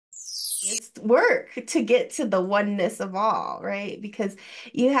it's work to get to the oneness of all, right? Because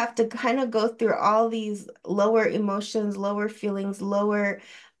you have to kind of go through all these lower emotions, lower feelings, lower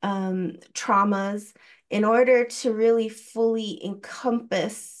traumas in order to really fully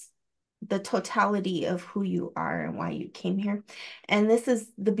encompass the totality of who you are and why you came here. And this is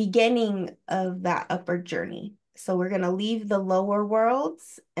the beginning of that upper journey. So we're going to leave the lower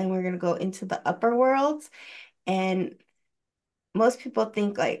worlds and we're going to go into the upper worlds. And most people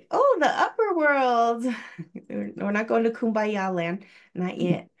think like, oh, the upper world. We're not going to Kumbaya land, not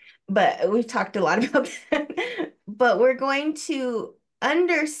yet. But we've talked a lot about that. But we're going to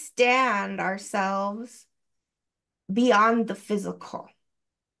understand ourselves beyond the physical.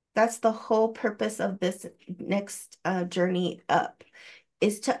 That's the whole purpose of this next journey up,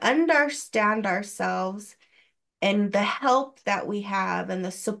 is to understand ourselves and the help that we have and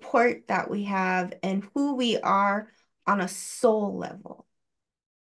the support that we have and who we are on a soul level.